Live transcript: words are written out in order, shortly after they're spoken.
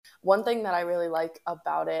one thing that I really like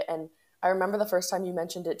about it, and I remember the first time you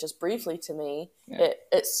mentioned it just briefly to me, Yeah.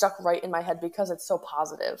 it stuck right in my head because it's so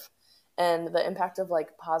positive. And the impact of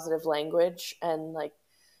like positive language and like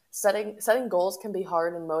setting goals can be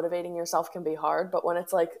hard and motivating yourself can be hard, but when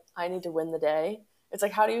it's like I need to win the day, it's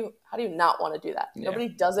like how do you not want to do that? Yeah. Nobody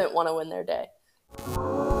doesn't want to win their day.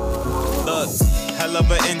 Look, hell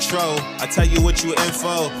of an intro. I tell you what you in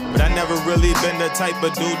for, but I never really been the type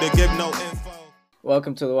of dude to give no info.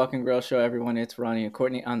 Welcome to the Walk and Grill Show, everyone. It's Ronnie and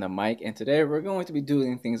Courtney on the mic, and today we're going to be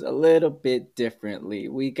doing things a little bit differently.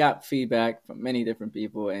 We got feedback from many different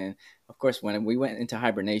people, and of course, when we went into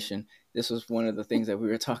hibernation, this was one of the things that we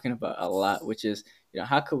were talking about a lot, which is,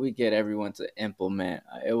 how could we get everyone to implement?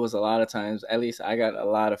 It was a lot of times, at least I got a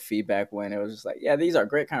lot of feedback when it was just like, yeah, these are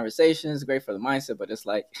great conversations, great for the mindset, but it's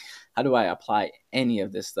like, how do I apply any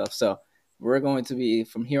of this stuff? So we're going to be,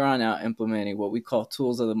 from here on out, implementing what we call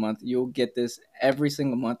tools of the month. You'll get this every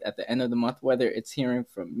single month at the end of the month, whether it's hearing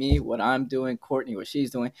from me, what I'm doing, Courtney, what she's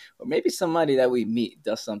doing, or maybe somebody that we meet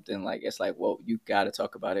does something like, it's like, well, you got to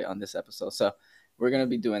talk about it on this episode. So we're going to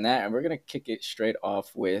be doing that, and we're going to kick it straight off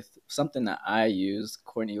with something that I use.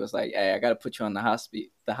 Courtney was like, hey, I got to put you on the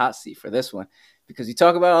hot seat for this one, because you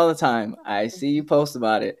talk about it all the time. I see you post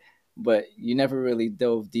about it, but you never really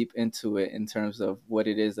dove deep into it in terms of what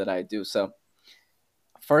it is that I do. So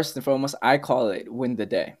first and foremost, I call it win the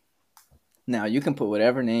day. Now, you can put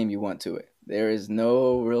whatever name you want to it. There is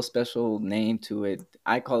no real special name to it.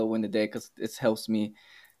 I call it win the day because it helps me,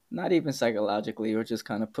 not even psychologically, or just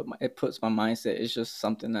kind of it puts my mindset. It's just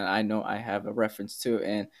something that I know I have a reference to.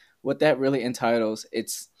 And what that really entitles,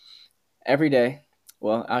 it's every day.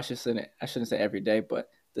 Well, I shouldn't say every day, but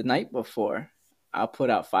the night before, I'll put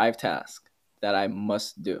out 5 tasks that I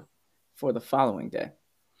must do for the following day.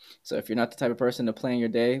 So if you're not the type of person to plan your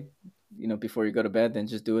day, before you go to bed, then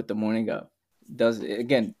just do it the morning of.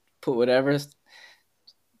 Again, put whatever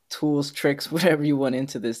tools, tricks, whatever you want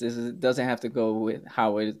into this. It doesn't have to go with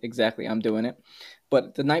how exactly I'm doing it.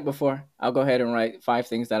 But the night before, I'll go ahead and write 5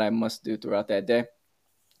 things that I must do throughout that day.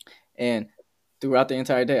 And throughout the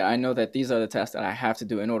entire day, I know that these are the tasks that I have to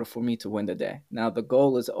do in order for me to win the day. Now, the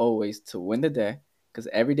goal is always to win the day, because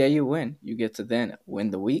every day you win, you get to then win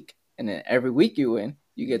the week. And then every week you win,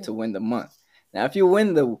 you get to win the month. Now, if you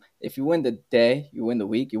win the day, you win the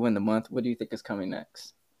week, you win the month, what do you think is coming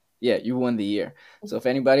next? Yeah, you won the year. So if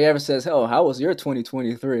anybody ever says, oh, how was your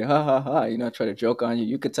 2023? Ha, ha, ha, try to joke on you,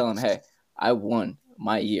 you could tell them, hey, I won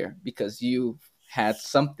my year because you had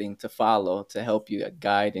something to follow to help you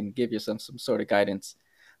guide and give yourself some sort of guidance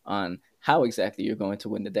on how exactly you're going to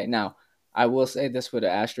win the day. Now, I will say this with an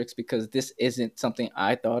asterisk, because this isn't something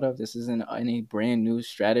I thought of. This isn't any brand new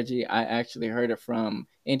strategy. I actually heard it from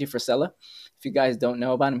Andy Frisella. If you guys don't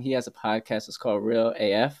know about him, he has a podcast. It's called Real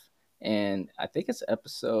AF. And I think it's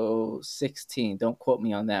episode 16. Don't quote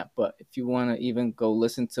me on that. But if you want to even go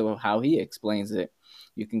listen to how he explains it,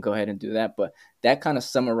 you can go ahead and do that. But that kind of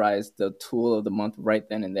summarized the tool of the month right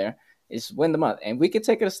then and there. Is win the month. And we could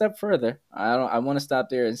take it a step further. I want to stop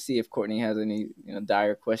there and see if Courtney has any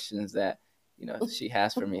dire questions that she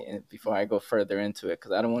has for me, and before I go further into it,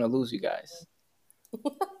 because I don't want to lose you guys.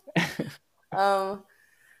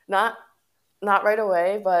 Not not right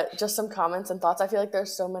away, but just some comments and thoughts. I feel like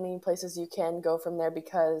there's so many places you can go from there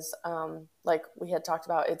because, like we had talked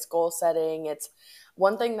about, it's goal setting. It's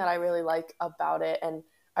one thing that I really like about it, and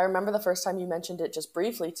I remember the first time you mentioned it just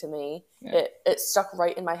briefly to me. Yeah. It stuck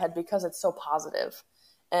right in my head because it's so positive,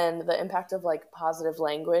 and the impact of like positive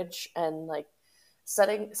language and like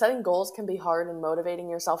setting goals can be hard and motivating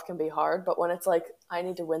yourself can be hard. But when it's like I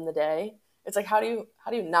need to win the day, it's like how do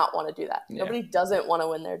you not want to do that? Yeah. Nobody doesn't want to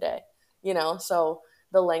win their day. So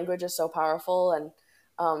the language is so powerful,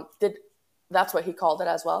 and that's what he called it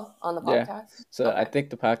as well on the Yeah. podcast. So Okay. I think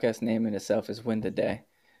the podcast name in itself is Win the Day.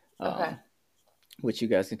 Okay. Which you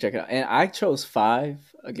guys can check out. And I chose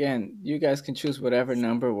 5. Again, you guys can choose whatever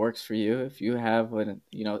number works for you. If you have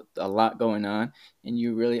a lot going on and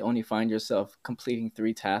you really only find yourself completing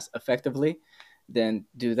 3 tasks effectively, then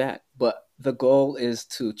do that. But the goal is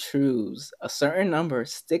to choose a certain number,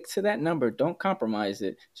 stick to that number, don't compromise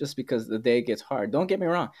it just because the day gets hard. Don't get me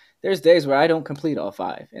wrong. There's days where I don't complete all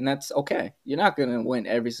 5, and that's okay. You're not going to win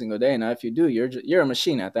every single day. Now, if you do, you're a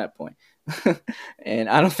machine at that point. And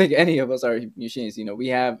I don't think any of us are machines. We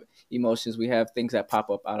have emotions, we have things that pop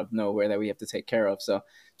up out of nowhere that we have to take care of. So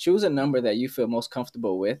choose a number that you feel most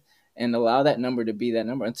comfortable with and allow that number to be that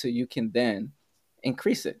number until you can then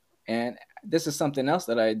increase it. And this is something else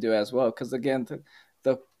that I do as well, because again,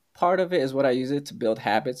 the part of it is what I use it to build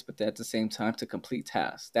habits, but at the same time to complete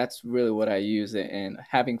tasks. That's really what I use it. And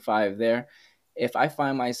having 5 there, if I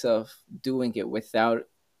find myself doing it without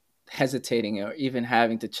hesitating or even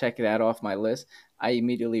having to check that off my list, I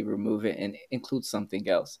immediately remove it and include something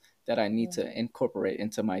else that I need to incorporate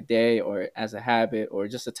into my day or as a habit or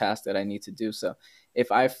just a task that I need to do. So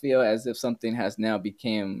if I feel as if something has now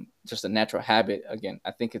become just a natural habit, again,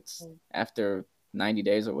 I think it's after 90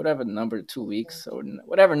 days or whatever number, 2 weeks or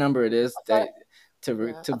whatever number it is that to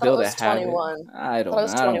I thought it build a was habit. 21. I I thought it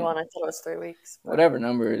was don't 21. know. I thought it was 3 weeks. But Whatever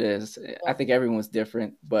number it is, I think everyone's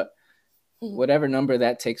different, but whatever number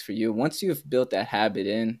that takes for you, once you've built that habit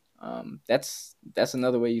in, that's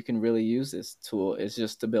another way you can really use this tool, is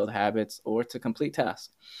just to build habits or to complete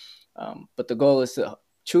tasks. But the goal is to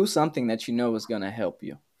choose something that you know is going to help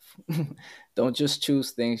you. Don't just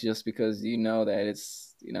choose things just because you know that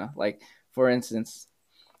it's, like, for instance,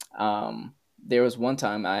 there was one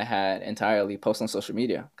time I had entirely post on social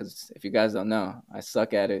media, because if you guys don't know, I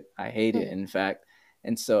suck at it. I hate it, in fact.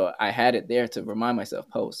 And so I had it there to remind myself,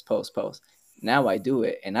 post, post, post. Now I do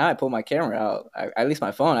it. And now I pull my camera out, at least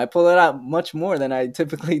my phone. I pull it out much more than I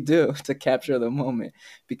typically do to capture the moment,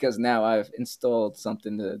 because now I've installed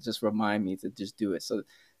something to just remind me to just do it. So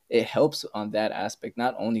it helps on that aspect,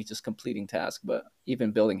 not only just completing tasks, but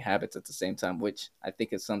even building habits at the same time, which I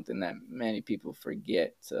think is something that many people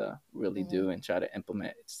forget to really do and try to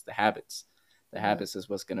implement. It's the habits. The habits is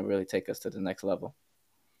what's going to really take us to the next level.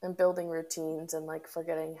 And building routines and like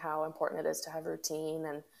forgetting how important it is to have routine,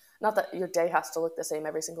 and not that your day has to look the same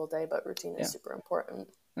every single day, but routine is super important.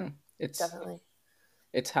 It's definitely.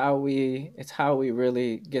 It's how we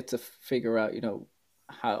really get to figure out,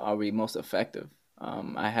 how are we most effective.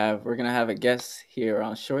 We're gonna have a guest here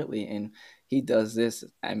on shortly, and he does this.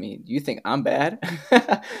 I mean, you think I'm bad?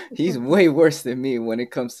 He's way worse than me when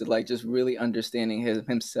it comes to like just really understanding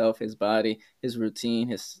himself, his body, his routine,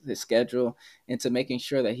 his schedule, and to making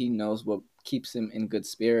sure that he knows what keeps him in good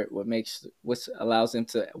spirit, what allows him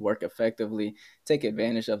to work effectively, take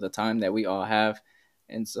advantage of the time that we all have.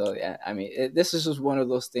 And so, yeah, I mean, this is just one of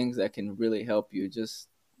those things that can really help you just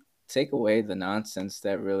take away the nonsense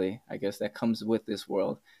that really, I guess, that comes with this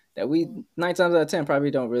world that we 9 times out of 10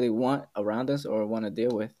 probably don't really want around us or want to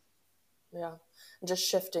deal with. Yeah. Just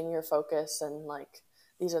shifting your focus and like,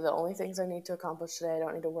 these are the only things I need to accomplish today. I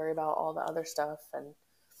don't need to worry about all the other stuff. And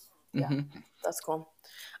yeah, that's cool.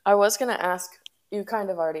 I was going to ask, you kind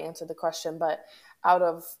of already answered the question, but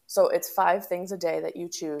so it's 5 things a day that you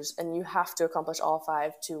choose and you have to accomplish all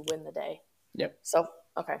 5 to win the day. Yep. So,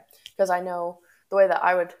 okay. Because I know the way that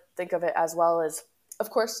I would think of it as well is, of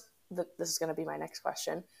course, this is going to be my next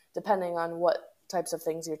question. Depending on what types of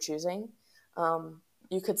things you're choosing,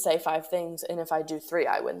 you could say 5 things, and if I do 3,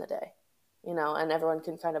 I win the day, and everyone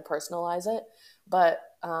can kind of personalize it. But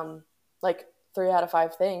like 3 out of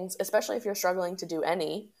 5 things, especially if you're struggling to do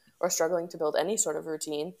any or struggling to build any sort of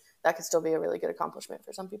routine, that could still be a really good accomplishment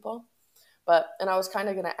for some people. And I was kind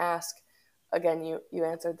of going to ask, again, you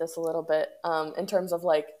answered this a little bit, in terms of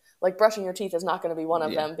like brushing your teeth is not going to be one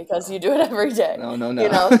of them because you do it every day.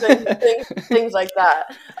 No. Things like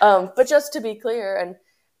that. But just to be clear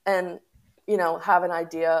and have an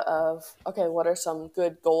idea of, okay, what are some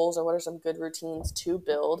good goals or what are some good routines to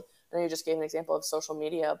build? I know you just gave an example of social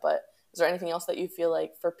media, but is there anything else that you feel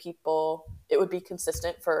like for people, it would be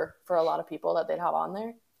consistent for a lot of people that they'd have on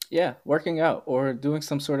there? Yeah, working out or doing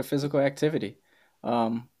some sort of physical activity.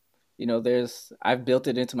 I've built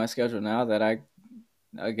it into my schedule now that I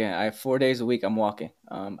have 4 days a week I'm walking.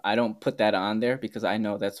 I don't put that on there because I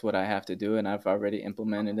know that's what I have to do, and I've already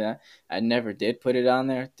implemented that. I never did put it on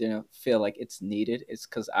there. Didn't feel like it's needed. It's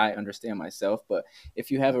because I understand myself. But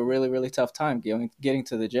if you have a really, really tough time getting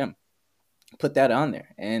to the gym, put that on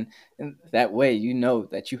there, and that way you know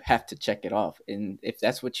that you have to check it off. And if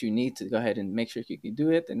that's what you need to go ahead and make sure you can do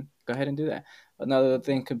it, then go ahead and do that. Another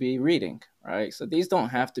thing could be reading, right? So these don't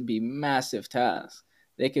have to be massive tasks.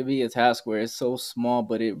 They could be a task where it's so small,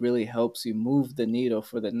 but it really helps you move the needle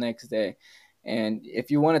for the next day. And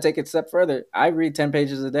if you want to take it a step further, I read 10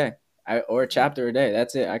 pages a day or a chapter a day.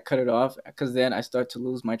 That's it. I cut it off because then I start to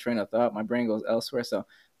lose my train of thought. My brain goes elsewhere. So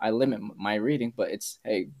I limit my reading, but it's,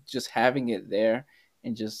 hey, just having it there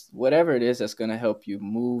and just whatever it is that's going to help you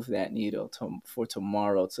move that needle for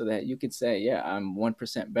tomorrow so that you could say, yeah, I'm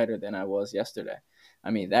 1% better than I was yesterday. I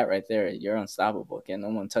mean, that right there, you're unstoppable. Can no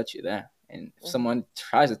one touch you there? And if someone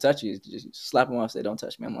tries to touch you, just slap them off, say, don't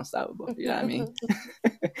touch me, I'm unstoppable. You know what I mean?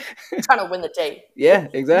 Trying to win the day. Yeah,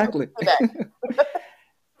 exactly.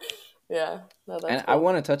 Yeah. No, that's And cool. I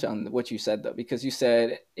want to touch on what you said, though, because you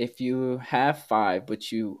said if you have 5,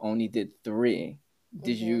 but you only did 3,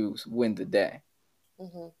 did you win the day?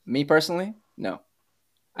 Me personally, no,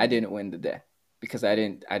 I didn't win the day because I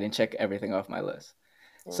didn't check everything off my list.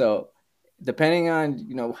 Yeah. So depending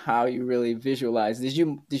on how you really visualize, did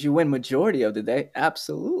you win majority of the day?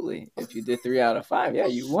 Absolutely. If you did 3 out of 5, yeah,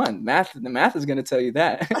 you won. The math is going to tell you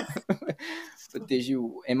that. But did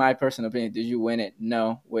you, in my personal opinion, did you win it?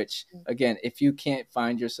 No. Which, again, if you can't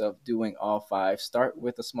find yourself doing all 5, start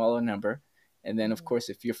with a smaller number. And then, of course,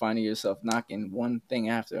 if you're finding yourself knocking one thing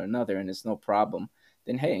after another and it's no problem,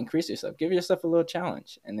 then hey, increase yourself. Give yourself a little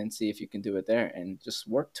challenge and then see if you can do it there and just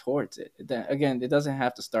work towards it. Again, it doesn't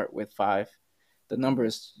have to start with 5. The number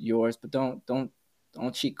is yours, but don't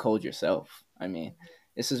cheat code yourself. I mean,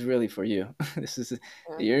 this is really for you. This is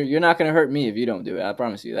you're not going to hurt me if you don't do it. I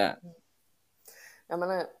promise you that. I'm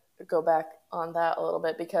going to go back on that a little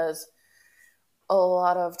bit, because a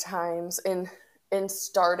lot of times in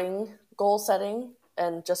starting goal setting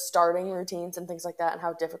and just starting routines and things like that, and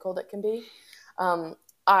how difficult it can be,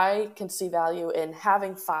 I can see value in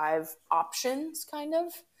having 5 options, kind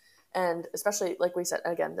of. And especially, like we said,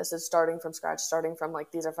 again, this is starting from scratch, starting from like,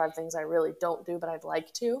 these are 5 things I really don't do, but I'd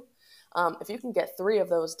like to. If you can get 3 of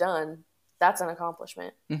those done, that's an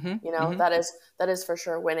accomplishment. That is for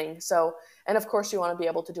sure winning. So, and of course you want to be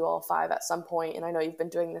able to do all 5 at some point. And I know you've been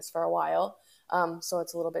doing this for a while, so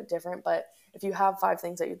it's a little bit different, but if you have 5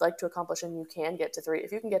 things that you'd like to accomplish and you can get to 3,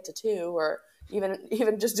 if you can get to 2, or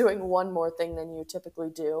even just doing one more thing than you typically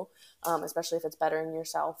do, especially if it's bettering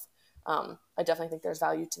yourself, I definitely think there's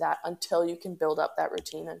value to that until you can build up that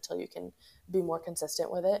routine, until you can be more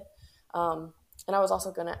consistent with it. And I was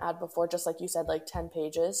also going to add before, just like you said, like 10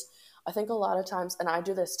 pages. I think a lot of times, and I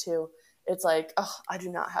do this too, it's like, oh, I do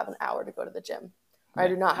not have an hour to go to the gym. Or I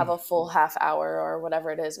do not have a full half hour or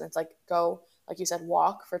whatever it is. And it's like, go, like you said,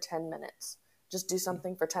 walk for 10 minutes. Just do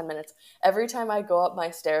something for 10 minutes. Every time I go up my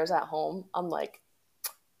stairs at home, I'm like,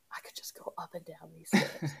 I could just go up and down these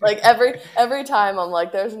stairs. Like every time I'm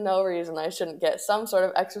like, there's no reason I shouldn't get some sort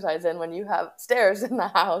of exercise in when you have stairs in the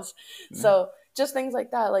house. So just things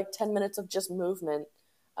like that, like 10 minutes of just movement.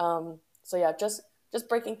 So yeah, just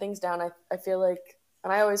breaking things down. I feel like,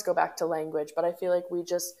 and I always go back to language, but I feel like we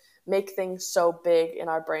just make things so big in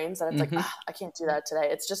our brains that it's like, I can't do that today.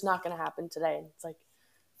 It's just not going to happen today. And it's like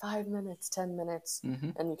 5 minutes, 10 minutes,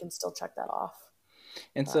 and you can still check that off.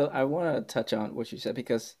 And so I want to touch on what you said,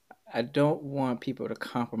 because I don't want people to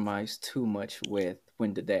compromise too much with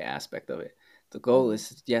win the day aspect of it. The goal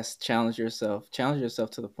is, yes, challenge yourself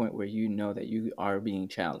to the point where you know that you are being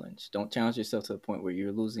challenged. Don't challenge yourself to the point where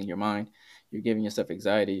you're losing your mind. You're giving yourself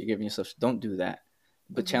anxiety. You're giving yourself, don't do that.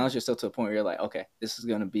 But challenge yourself to the point where you're like, okay, this is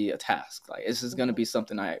going to be a task. Like, this is going to be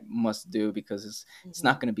something I must do, because it's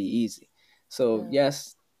not going to be easy. So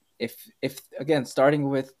yes, if again, starting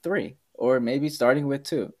with 3, or maybe starting with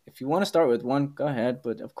 2. If you want to start with 1, go ahead.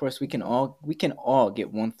 But of course, we can all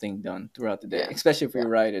get one thing done throughout the day, especially if we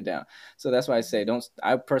write it down. So that's why I say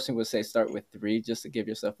I personally would say start with 3, just to give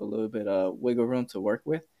yourself a little bit of wiggle room to work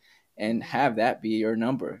with, and have that be your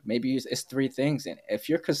number. Maybe it's 3 things, and if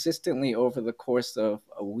you're consistently over the course of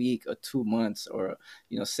a week or 2 months or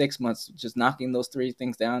 6 months just knocking those 3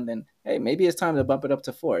 things down, then hey, maybe it's time to bump it up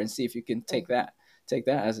to 4 and see if you can take that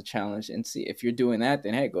as a challenge, and see if you're doing that,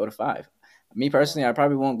 then hey, go to 5. Me personally, I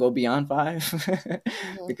probably won't go beyond 5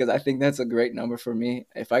 because I think that's a great number for me.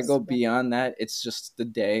 If I go beyond that, it's just the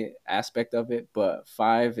day aspect of it, but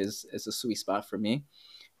 5 is a sweet spot for me.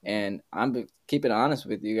 And I'm keeping honest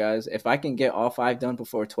with you guys. If I can get all 5 done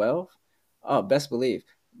before 12, oh, best believe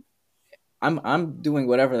I'm doing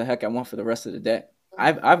whatever the heck I want for the rest of the day.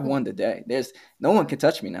 I've won the day. There's no one can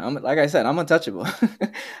touch me now. Like I said, I'm untouchable.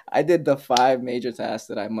 I did the 5 major tasks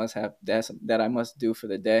that I must do for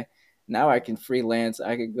the day. Now I can freelance.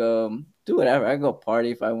 I could go do whatever. I could go party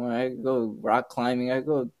if I want. I could go rock climbing. I could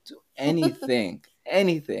go do anything,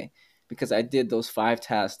 because I did those 5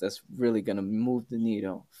 tasks that's really going to move the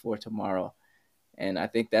needle for tomorrow. And I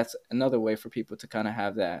think that's another way for people to kind of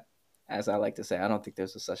have that. As I like to say, I don't think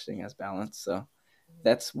there's a such thing as balance. So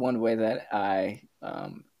that's one way that I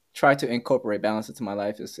try to incorporate balance into my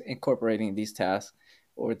life, is incorporating these tasks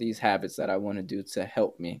or these habits that I want to do to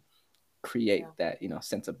help me create that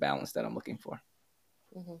sense of balance that I'm looking for.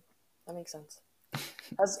 That makes sense.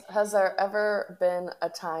 Has there ever been a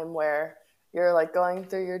time where you're like going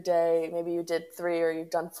through your day, maybe you did 3 or you've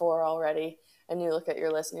done 4 already, and you look at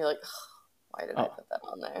your list and you're like, oh, why did I put that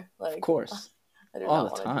on there? Like, of course, I do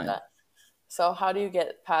not want to do that. So how do you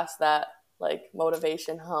get past that like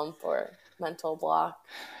motivation hump or mental block?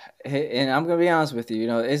 And I'm gonna be honest with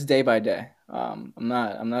you, it's day by day. I'm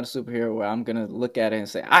not a superhero where I'm gonna look at it and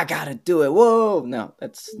say, I gotta do it. Whoa, no,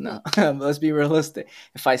 that's no. Let's be realistic.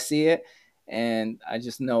 If I see it and I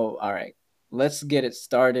just know, all right, let's get it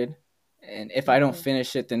started. And if I don't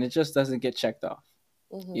finish it, then it just doesn't get checked off.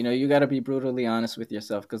 You know, you got to be brutally honest with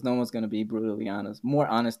yourself, because no one's going to be brutally honest, more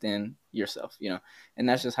honest than yourself, you know. And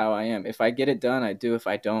that's just how I am. If I get it done, I do. If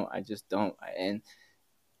I don't, I just don't. And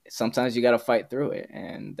sometimes you got to fight through it,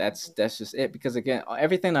 and that's just it. Because again,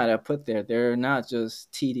 everything that I put there, they're not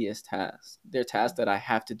just tedious tasks, they're tasks that I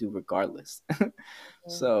have to do regardless.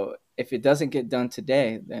 So if it doesn't get done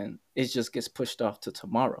today, then it just gets pushed off to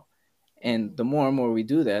tomorrow. And the more and more we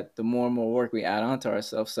do that, the more and more work we add on to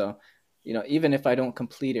ourselves. So, you know, even if I don't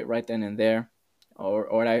complete it right then and there,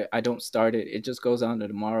 or I don't start it, it just goes on to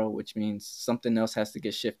tomorrow, which means something else has to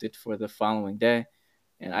get shifted for the following day.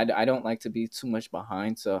 And I don't like to be too much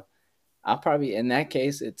behind. So I'll probably, in that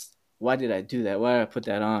case, it's, why did I do that? Why did I put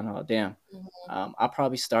that on? Oh, damn. I'll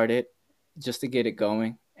probably start it just to get it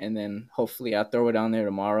going. And then hopefully I'll throw it on there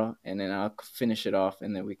tomorrow, and then I'll finish it off.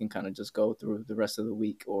 And then we can kind of just go through the rest of the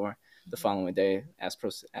week or the following day as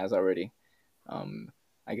already,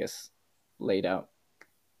 I guess, laid out.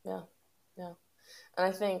 Yeah. Yeah. And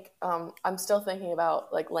I think I'm still thinking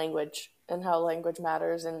about like language and how language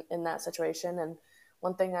matters in that situation. And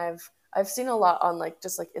one thing I've seen a lot on like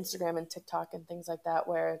just like Instagram and TikTok and things like that,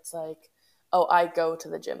 where it's like, oh, I go to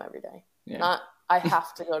the gym every day. Yeah. Not I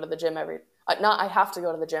have to go to the gym not I have to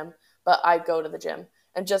go to the gym, but I go to the gym.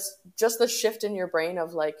 And just the shift in your brain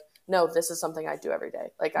of like, no, this is something I do every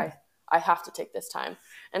day. Like I have to take this time.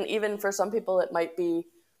 And even for some people, it might be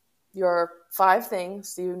your 5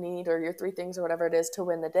 things you need, or your 3 things or whatever it is to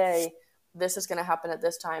win the day. This is going to happen at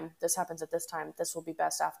this time. This happens at this time. This will be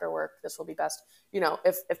best after work. This will be best. You know,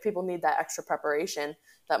 if people need that extra preparation,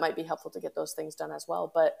 that might be helpful to get those things done as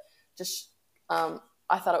well. But just,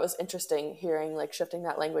 I thought it was interesting hearing like shifting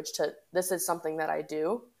that language to, this is something that I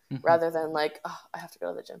do, rather than like, oh, I have to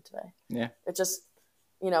go to the gym today. Yeah. It just,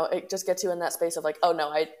 you know, it just gets you in that space of like, oh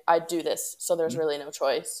no, I do this. So there's really no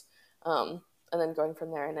choice. And then going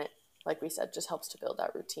from there, and it, like we said, just helps to build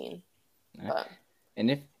that routine. But,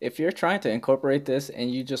 and if you're trying to incorporate this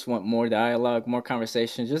and you just want more dialogue, more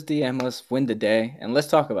conversation, just DM us, win the day, and let's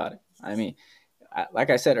talk about it. I mean, like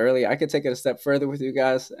I said earlier, I could take it a step further with you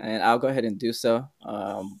guys, and I'll go ahead and do so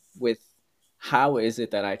with how is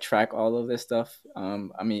it that I track all of this stuff.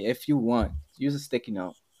 I mean, if you want, use a sticky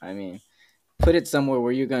note. I mean, put it somewhere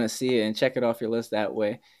where you're going to see it and check it off your list that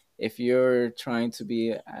way. If you're trying to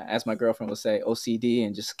be, as my girlfriend will say, OCD,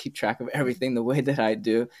 and just keep track of everything the way that I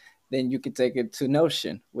do, then you can take it to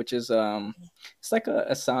Notion, which is it's like a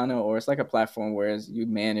Asana, or it's like a platform where you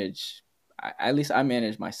manage. At least I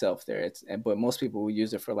manage myself there. But most people will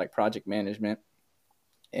use it for like project management.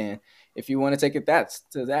 And if you want to take it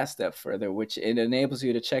to that step further, which it enables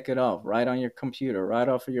you to check it off right on your computer, right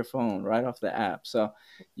off of your phone, right off the app. So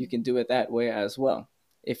you can do it that way as well.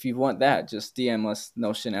 If you want that, just DM us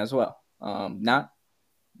Notion as well. Don't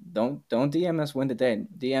DM us Win the Day.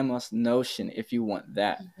 DM us Notion if you want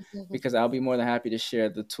that, because I'll be more than happy to share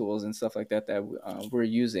the tools and stuff like that we're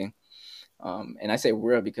using. And I say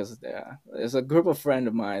we're because there's a group of friends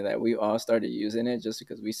of mine that we all started using it just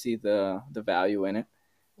because we see the value in it.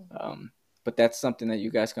 But that's something that you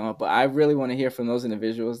guys come up. But I really want to hear from those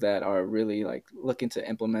individuals that are really like looking to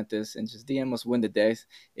implement this, and just DM us Win the Day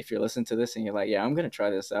if you're listening to this and you're like, yeah, I'm going to try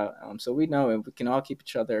this out. So we know, and we can all keep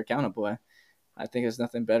each other accountable. I think there's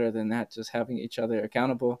nothing better than that, just having each other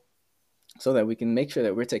accountable so that we can make sure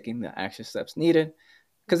that we're taking the action steps needed.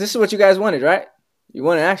 Because this is what you guys wanted, right? You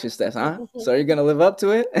wanted action steps, huh? So you're going to live up to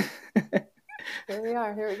it? Here we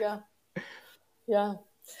are. Here we go. Yeah.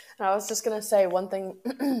 And I was just going to say one thing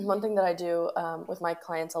that I do with my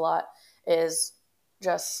clients a lot is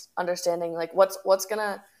just understanding like what's going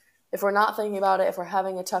to, if we're not thinking about it, if we're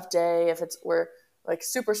having a tough day, if we're like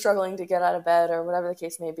super struggling to get out of bed or whatever the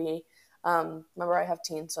case may be. Remember, I have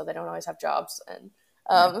teens, so they don't always have jobs.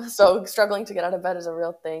 And so struggling to get out of bed is a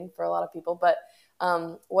real thing for a lot of people. But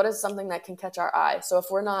what is something that can catch our eye? So if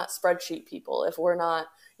we're not spreadsheet people, if we're not,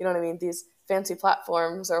 you know what I mean, these fancy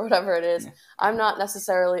platforms or whatever it is, I'm not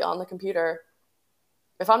necessarily on the computer.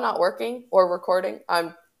 If I'm not working or recording,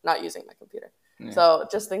 I'm not using my computer. So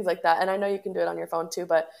just things like that. And I know you can do it on your phone too,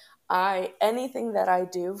 but anything that I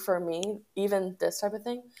do for me, even this type of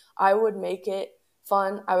thing, I would make it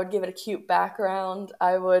fun. I would give it a cute background.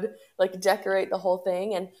 I would like decorate the whole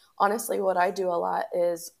thing. And honestly, what I do a lot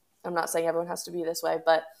is, I'm not saying everyone has to be this way,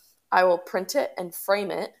 but I will print it and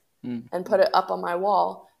frame it and put it up on my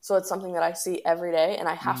wall. So it's something that I see every day and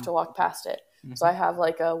I have to walk past it. So I have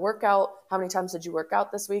like a workout. How many times did you work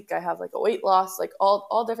out this week? I have like a weight loss, like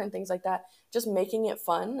all different things like that. Just making it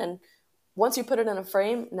fun. And once you put it in a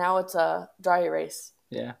frame, now it's a dry erase.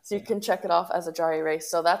 Yeah. So you can check it off as a dry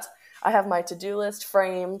erase. So I have my to-do list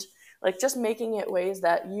framed, like just making it ways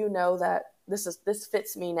that you know that this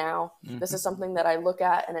fits me now. Mm-hmm. This is something that I look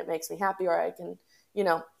at and it makes me happy, or I can,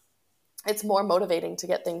 it's more motivating to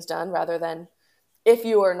get things done rather than if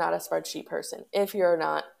you are not a spreadsheet person, if you're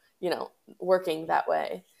not, working that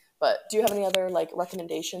way. But do you have any other like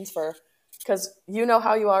recommendations for, because you know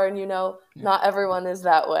how you are and not everyone is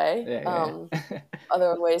that way.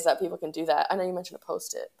 Other ways that people can do that. I know you mentioned a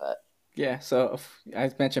Post-it, but. Yeah, so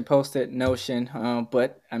I mentioned Post-it, Notion,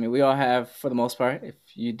 but I mean, we all have, for the most part, if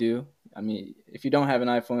you do, I mean, if you don't have an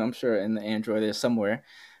iPhone, I'm sure in the Android there's somewhere,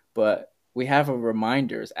 but we have a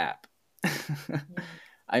reminders app.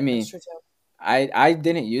 I mean, That's true too. I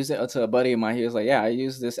didn't use it until a buddy of mine, he was like, yeah, I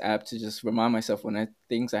use this app to just remind myself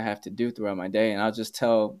things I have to do throughout my day. And I'll just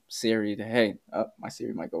tell Siri to, hey, my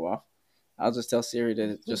Siri might go off. I'll just tell Siri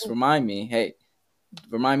to just remind me, hey,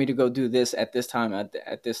 remind me to go do this at this time,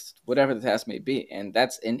 at this, whatever the task may be. And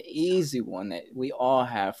that's an easy one that we all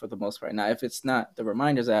have for the most part. Now, if it's not the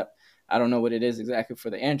reminders app, I don't know what it is exactly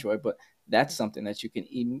for the Android, but that's something that you can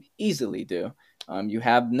easily do. You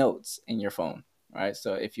have notes in your phone. Right.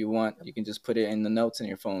 So if you want, you can just put it in the notes in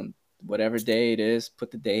your phone, whatever day it is,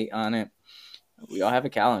 put the date on it. We all have a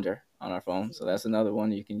calendar on our phone. So that's another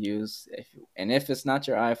one you can use. If it's not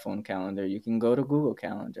your iPhone calendar, you can go to Google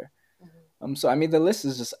Calendar. So, I mean, the list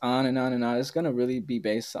is just on and on and on. It's going to really be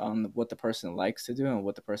based on what the person likes to do and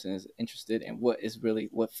what the person is interested in,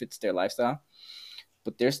 what fits their lifestyle.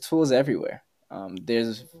 But there's tools everywhere.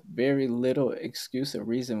 There's very little excuse or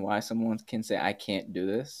reason why someone can say, I can't do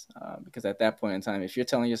this. Because at that point in time, if you're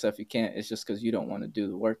telling yourself you can't, it's just because you don't want to do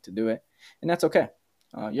the work to do it. And that's okay.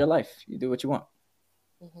 Your life, you do what you want.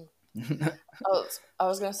 I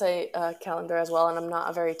was going to say calendar as well. And I'm not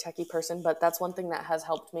a very techie person, but that's one thing that has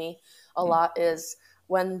helped me a lot is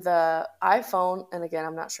when the iPhone, and again,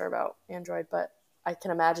 I'm not sure about Android, but I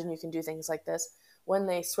can imagine you can do things like this. When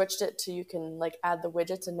they switched it to, you can like add the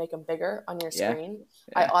widgets and make them bigger on your screen.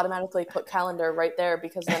 I automatically put calendar right there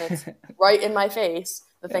because then it's right in my face,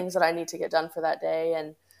 the things that I need to get done for that day.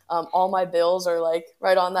 And all my bills are like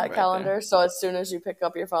right on that calendar. There. So as soon as you pick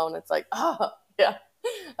up your phone, it's like, oh yeah.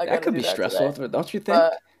 That could be stressful, today. Don't you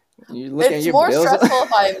think? It's more stressful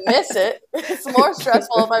if I miss it. It's more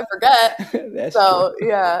stressful if I forget. That's so true.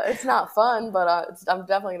 Yeah, it's not fun, but I'm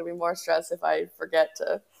definitely going to be more stressed if I forget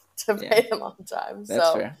to pay them on time.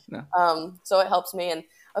 That's fair. No. So it helps me. And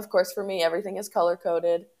of course, for me, everything is color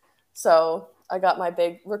coded. So I got my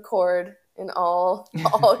big record in all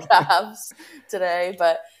caps today.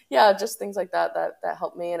 But yeah, just things like that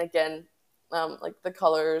help me. And again, like the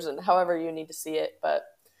colors and however you need to see it. But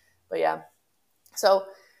yeah. So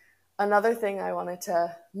another thing I wanted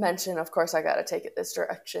to mention, of course, I got to take it this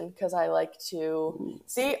direction because I like to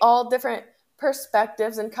see all different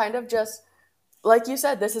perspectives and kind of just, like you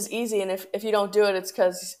said, this is easy. And if you don't do it, it's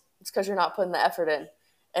because you're not putting the effort in.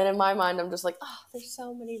 And in my mind, I'm just like, oh, there's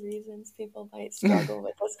so many reasons people might struggle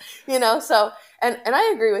with this, So, and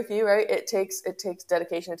I agree with you, right? It takes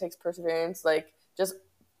dedication, it takes perseverance, like just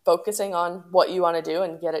focusing on what you want to do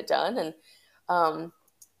and get it done.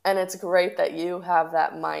 And it's great that you have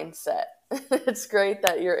that mindset. It's great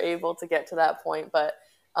that you're able to get to that point, but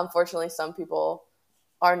unfortunately, some people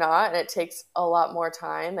are not, and it takes a lot more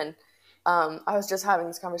time. And I was just having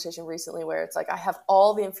this conversation recently where it's like I have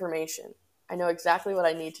all the information. I know exactly what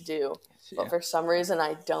I need to do, but for some reason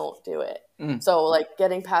I don't do it. So like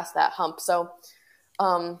getting past that hump. So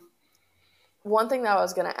one thing that I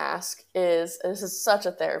was going to ask is, this is such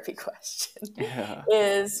a therapy question,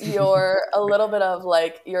 is a little bit of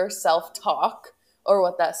like your self-talk or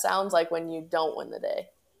what that sounds like when you don't win the day,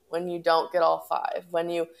 when you don't get all 5, when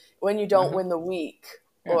you don't win the week,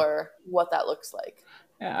 or what that looks like.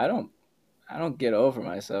 Yeah, I don't get over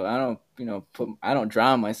myself. I don't, I don't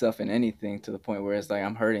drown myself in anything to the point where it's like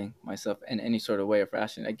I'm hurting myself in any sort of way or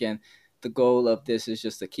fashion. Again, the goal of this is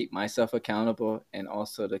just to keep myself accountable and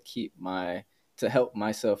also to help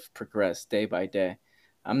myself progress day by day.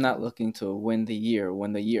 I'm not looking to win the year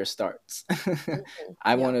when the year starts.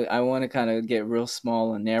 I want to kind of get real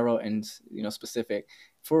small and narrow and specific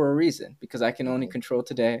for a reason, because I can only control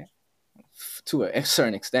today to a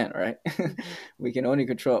certain extent, right? We can only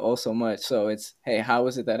control so much. So it's, hey, how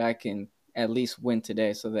is it that I can at least win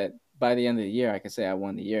today so that by the end of the year I can say I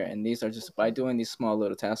won the year? And these are just by doing these small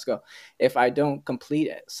little tasks. If I don't complete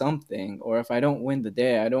something, or if I don't win the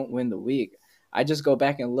day, I don't win the week, I just go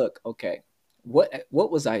back and look, okay, what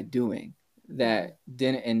was I doing that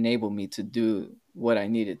didn't enable me to do what I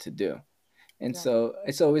needed to do? And Yeah. so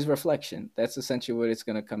it's always reflection. That's essentially what it's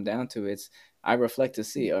going to come down to. It's I reflect to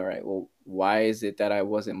see, all right, well, why is it that I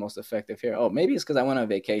wasn't most effective here? Oh, maybe it's because I went on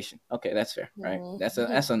vacation. Okay, that's fair, right? Mm-hmm.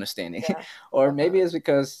 That's understanding. Yeah, Or maybe definitely. it's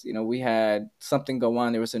because we had something go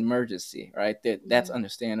on. There was an emergency, right? That's Mm-hmm.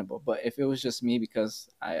 understandable. But if it was just me because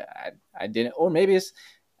I didn't, or maybe it's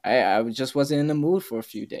I just wasn't in the mood for a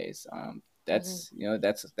few days. Mm-hmm.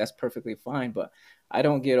 That's perfectly fine. But I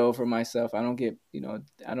don't get over myself. I don't get,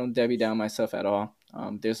 I don't Debbie down myself at all.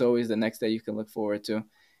 There's always the next day you can look forward to.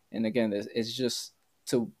 And again, it's just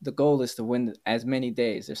the goal is to win as many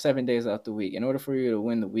days. There's 7 days out the week. In order for you to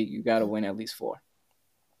win the week, you got to win at least 4.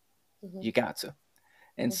 Mm-hmm. You got to.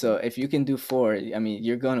 And Mm-hmm. so if you can do 4, I mean,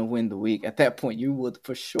 you're going to win the week. At that point, you would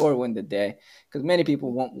for sure win the day because many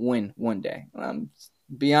people won't win one day.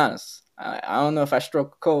 Be honest. I don't know if I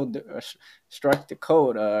struck code or struck the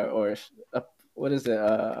code or what is it?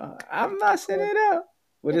 I'm not setting it up.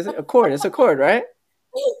 What is it? A chord. It's a chord, right?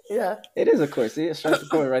 Yeah. It is a chord. See, it struck the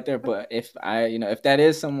chord right there. But if that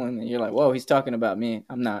is someone and you're like, whoa, he's talking about me,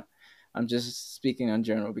 I'm not. I'm just speaking on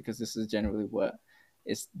general because this is generally what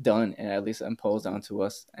is done and at least imposed onto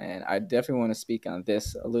us. And I definitely want to speak on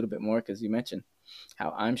this a little bit more because you mentioned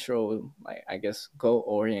how I'm sure, like, I guess, goal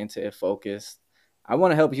oriented, focused. I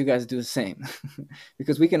want to help you guys do the same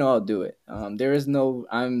because we can all do it. I'm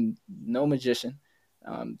no magician.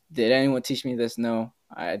 Did anyone teach me this? No.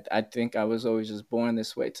 I think I was always just born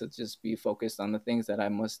this way to just be focused on the things that I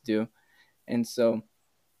must do. And so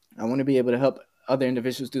I want to be able to help other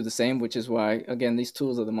individuals do the same, which is why, again, these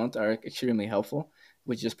tools of the month are extremely helpful,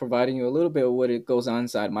 which is providing you a little bit of what it goes on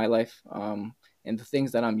inside my life, and the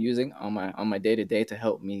things that I'm using on my day to day to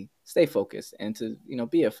help me stay focused and to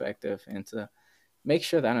be effective and to make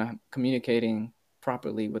sure that I'm communicating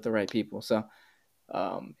properly with the right people. So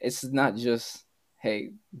it's not just,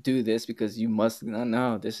 hey, do this because you must. No,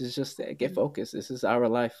 no, this is just get focused. This is our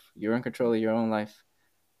life. You're in control of your own life,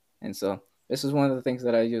 and so this is one of the things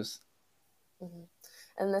that I use. Mm-hmm.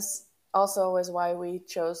 And this also is why we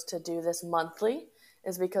chose to do this monthly,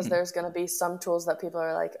 is because Mm, there's going to be some tools that people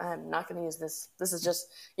are like, I'm not going to use this. This is just,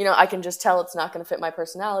 I can just tell it's not going to fit my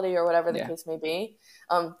personality or whatever the yeah. case may be.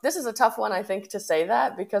 This is a tough one, I think, to say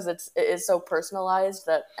that because it is so personalized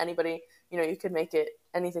that anybody, you could make it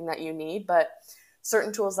anything that you need. But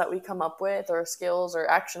certain tools that we come up with or skills or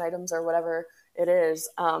action items or whatever it is,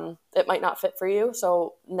 it might not fit for you.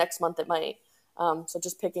 So next month it might. So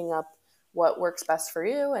just picking up what works best for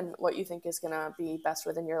you and what you think is going to be best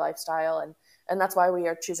within your lifestyle. And that's why we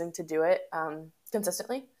are choosing to do it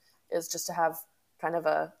consistently, is just to have kind of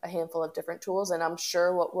a handful of different tools. And I'm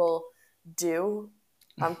sure what we'll do,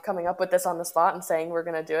 I'm coming up with this on the spot and saying we're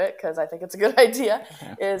going to do it because I think it's a good idea,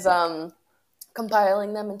 Yeah. is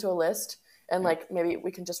compiling them into a list. And Yeah. like maybe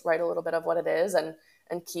we can just write a little bit of what it is and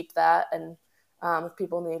keep that. And if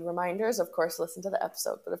people need reminders, of course, listen to the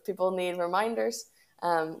episode. But if people need reminders,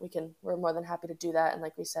 we're more than happy to do that. And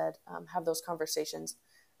like we said, have those conversations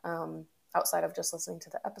outside of just listening to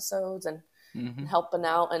the episodes and Mm-hmm. helping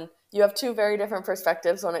out. And you have 2 very different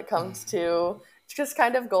perspectives when it comes to just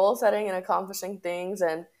kind of goal setting and accomplishing things.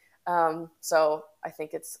 And so I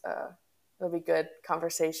think it'll be good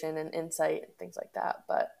conversation and insight and things like that.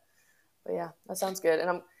 But yeah, that sounds good.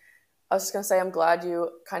 And I was just going to say, I'm glad you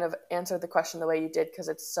kind of answered the question the way you did, because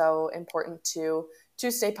it's so important to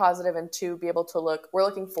stay positive and to be able to we're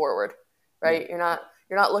looking forward, right? Yeah.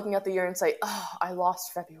 You're not looking at the year and say, oh, I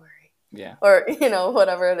lost February Yeah. or,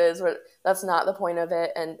 whatever it is. That's not the point of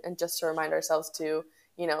it. And just to remind ourselves to,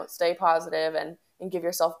 stay positive and give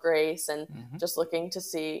yourself grace and Mm-hmm. just looking to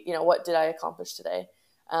see, what did I accomplish today?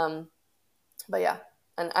 But yeah,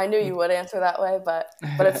 and I knew you would answer that way, but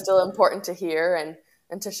it's still important to hear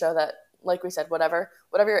and to show that, like we said, whatever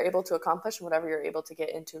you're able to accomplish and whatever you're able to get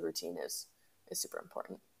into routine is super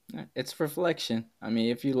important. It's reflection. I mean,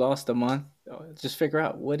 if you lost a month, just figure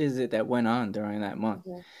out what is it that went on during that month.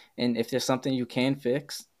 Mm-hmm. And if there's something you can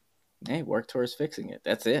fix, hey, work towards fixing it.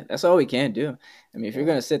 That's it. That's all we can do. I mean, if you're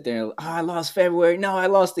Yeah. gonna sit there and I lost February, no, I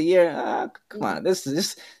lost the year. Come on, this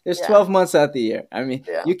is there's Yeah. 12 months out the year. I mean,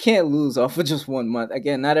 Yeah. you can't lose off of just one month.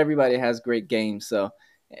 Again, not everybody has great games, so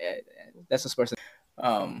that's a person.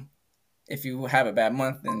 If you have a bad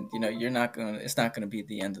month, then it's not gonna be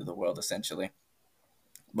the end of the world essentially.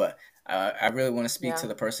 But I really want to speak to Yeah.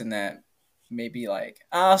 the person that maybe like,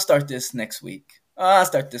 I'll start this next week. I'll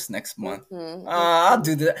start this next month. Mm-hmm. I'll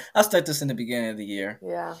do that. I'll start this in the beginning of the year.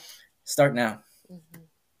 Yeah. Start now. Mm-hmm.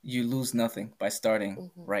 You lose nothing by starting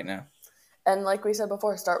Mm-hmm. right now. And like we said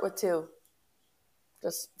before, start with 2.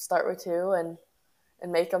 Just start with 2 and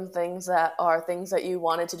make them things that are things that you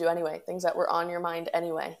wanted to do anyway, things that were on your mind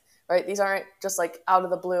anyway, right? These aren't just like out of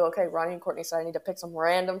the blue. Okay, Ronnie and Courtney said I need to pick some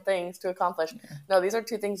random things to accomplish. Yeah. No, these are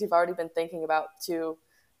 2 things you've already been thinking about to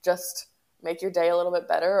just make your day a little bit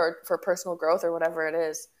better, or for personal growth, or whatever it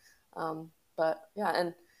is. But yeah,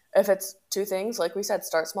 and if it's 2 things, like we said,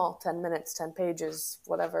 start small, 10 minutes, 10 pages,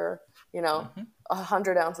 whatever,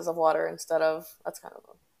 100 ounces of water instead of, that's kind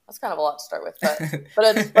of a lot to start with,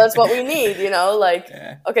 but it's what we need, like,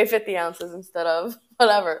 Yeah. okay, 50 ounces instead of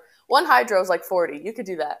whatever. 1 hydro is like 40. You could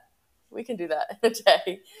do that. We can do that in a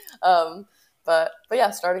day. But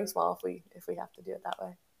yeah, starting small if we have to do it that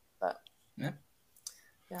way. But Yeah.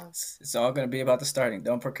 yeah. It's all going to be about the starting.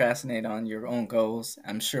 Don't procrastinate on your own goals.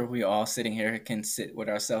 I'm sure we all sitting here can sit with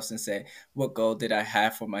ourselves and say, what goal did I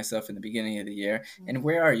have for myself in the beginning of the year? And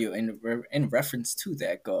where are you in reference to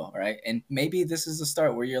that goal, right? And maybe this is the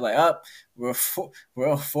start where you're like, we're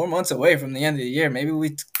 4 months away from the end of the year. Maybe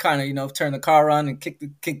we kind of, turn the car on and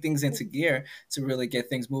kick things into gear to really get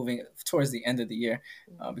things moving towards the end of the year.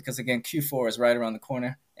 Because again, Q4 is right around the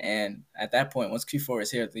corner. And at that point, once Q4 is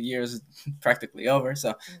here, the year is practically over.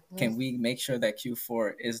 So can we make sure that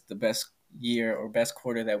Q4 is the best year or best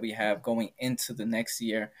quarter that we have going into the next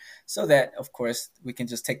year, so that, of course, we can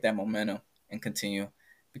just take that momentum and continue?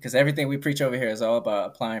 Because everything we preach over here is all about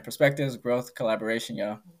applying perspectives, growth, collaboration,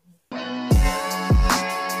 y'all.